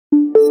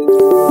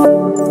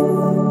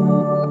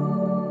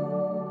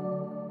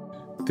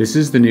This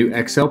is the new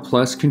XL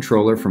Plus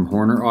controller from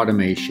Horner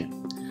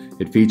Automation.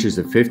 It features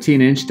a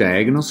 15-inch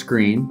diagonal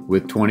screen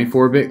with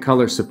 24-bit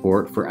color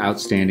support for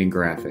outstanding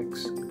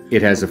graphics.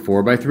 It has a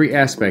 4:3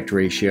 aspect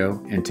ratio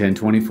and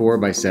 1024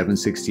 by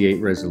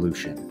 768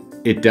 resolution.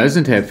 It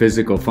doesn't have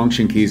physical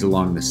function keys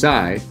along the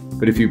side,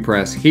 but if you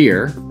press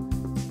here,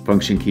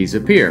 function keys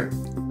appear,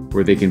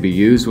 where they can be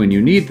used when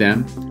you need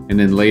them and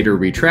then later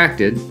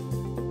retracted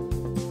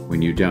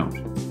when you don't.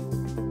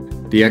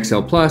 The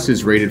XL Plus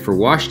is rated for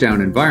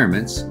washdown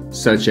environments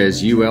such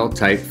as UL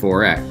Type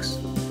 4X.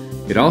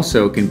 It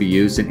also can be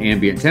used in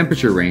ambient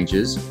temperature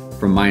ranges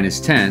from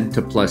 -10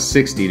 to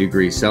 +60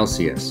 degrees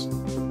Celsius.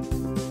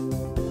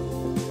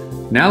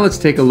 Now let's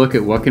take a look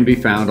at what can be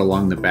found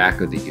along the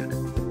back of the unit.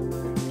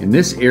 In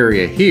this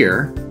area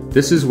here,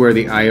 this is where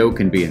the I/O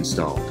can be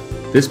installed.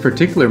 This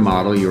particular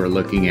model you are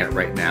looking at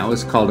right now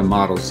is called a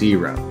Model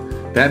 0.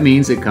 That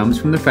means it comes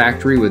from the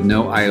factory with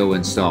no I/O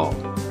installed.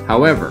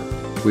 However,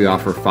 we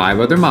offer 5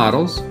 other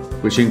models,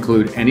 which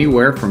include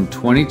anywhere from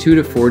 22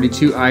 to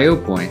 42 I/O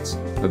points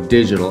of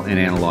digital and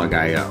analog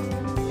I/O.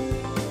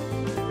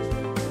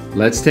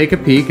 Let's take a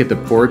peek at the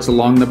ports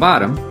along the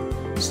bottom,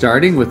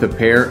 starting with a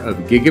pair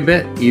of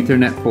gigabit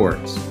Ethernet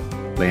ports,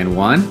 LAN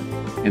 1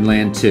 and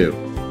LAN 2.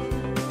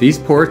 These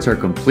ports are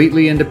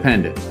completely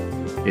independent.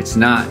 It's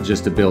not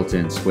just a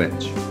built-in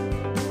switch.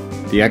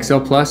 The XL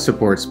Plus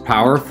supports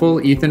powerful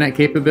Ethernet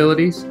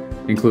capabilities,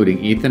 including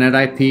Ethernet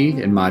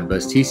IP and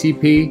Modbus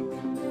TCP,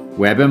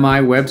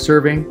 WebMI web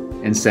serving,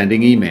 and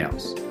sending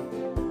emails.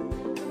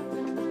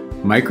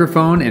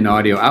 Microphone and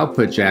audio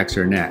output jacks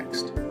are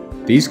next.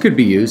 These could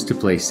be used to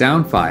play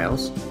sound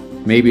files,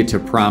 maybe to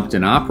prompt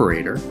an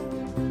operator,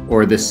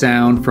 or the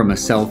sound from a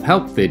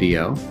self-help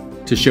video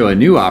to show a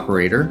new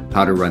operator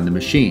how to run the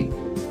machine.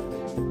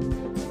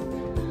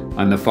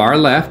 On the far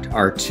left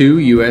are 2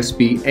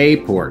 USB-A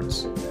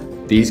ports.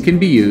 These can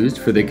be used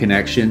for the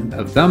connection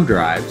of thumb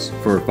drives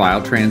for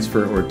file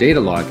transfer or data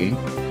logging,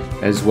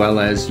 as well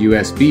as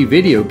USB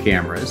video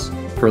cameras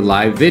for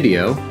live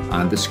video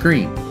on the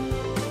screen.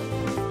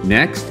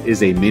 Next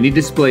is a mini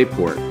display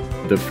port,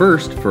 the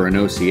first for an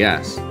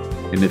OCS.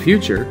 In the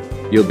future,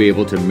 you'll be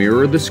able to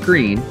mirror the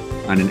screen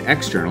on an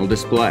external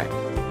display.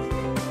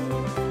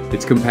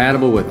 It's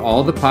compatible with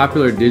all the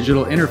popular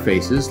digital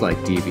interfaces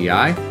like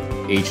DVI,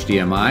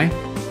 HDMI,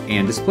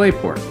 and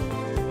DisplayPort.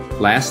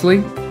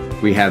 Lastly,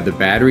 we have the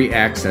battery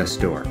access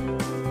door.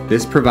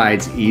 This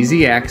provides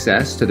easy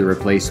access to the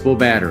replaceable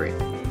battery.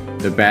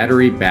 The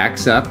battery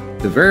backs up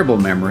the variable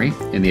memory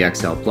in the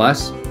XL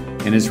Plus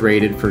and is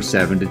rated for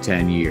 7 to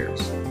 10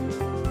 years.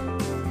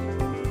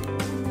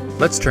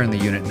 Let's turn the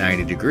unit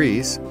 90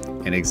 degrees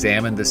and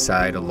examine the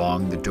side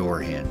along the door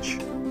hinge.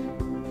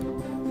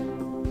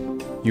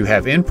 You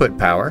have input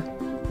power,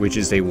 which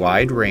is a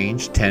wide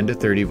range 10 to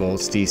 30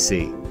 volts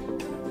DC.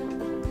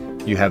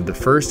 You have the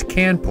first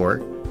CAN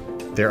port.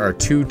 There are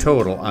 2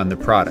 total on the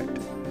product.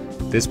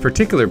 This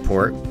particular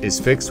port is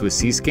fixed with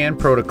C-SCAN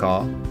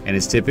protocol and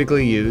is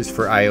typically used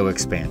for I/O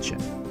expansion.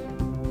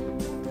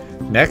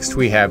 Next,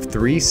 we have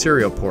 3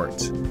 serial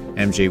ports,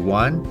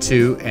 MJ1,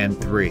 2, and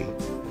 3.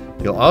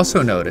 You'll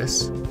also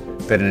notice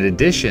that in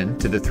addition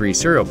to the 3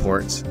 serial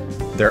ports,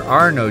 there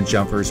are no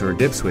jumpers or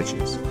dip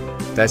switches.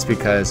 That's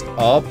because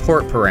all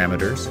port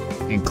parameters,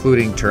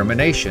 including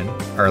termination,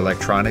 are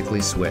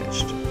electronically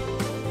switched.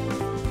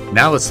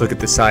 Now let's look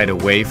at the side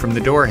away from the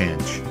door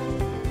hinge.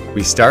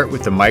 We start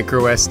with the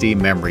microSD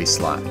memory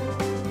slot.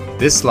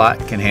 This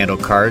slot can handle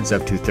cards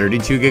up to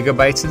 32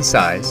 gigabytes in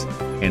size,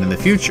 and in the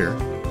future,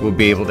 we'll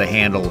be able to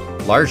handle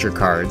larger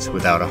cards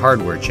without a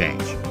hardware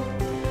change.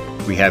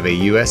 We have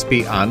a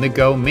USB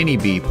on-the-go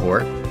mini-B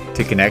port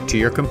to connect to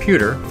your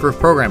computer for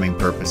programming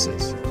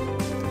purposes.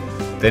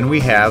 Then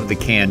we have the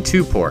CAN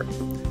 2 port.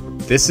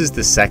 This is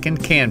the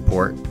second CAN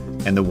port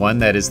and the one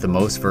that is the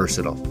most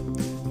versatile.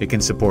 It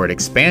can support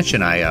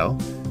expansion I/O,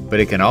 but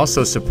it can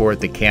also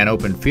support the CAN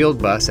Open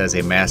Field Bus as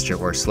a master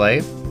or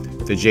slave,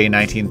 the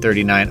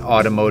J1939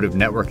 automotive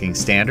networking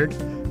standard,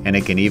 and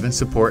it can even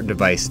support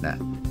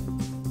DeviceNet.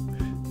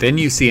 Then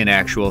you see an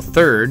actual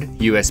third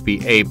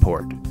USB-A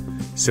port.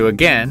 So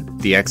again,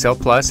 the XL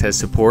Plus has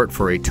support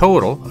for a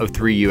total of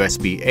 3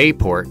 USB-A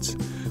ports,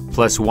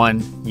 plus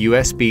 1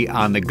 USB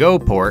on-the-go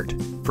port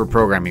for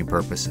programming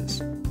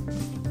purposes.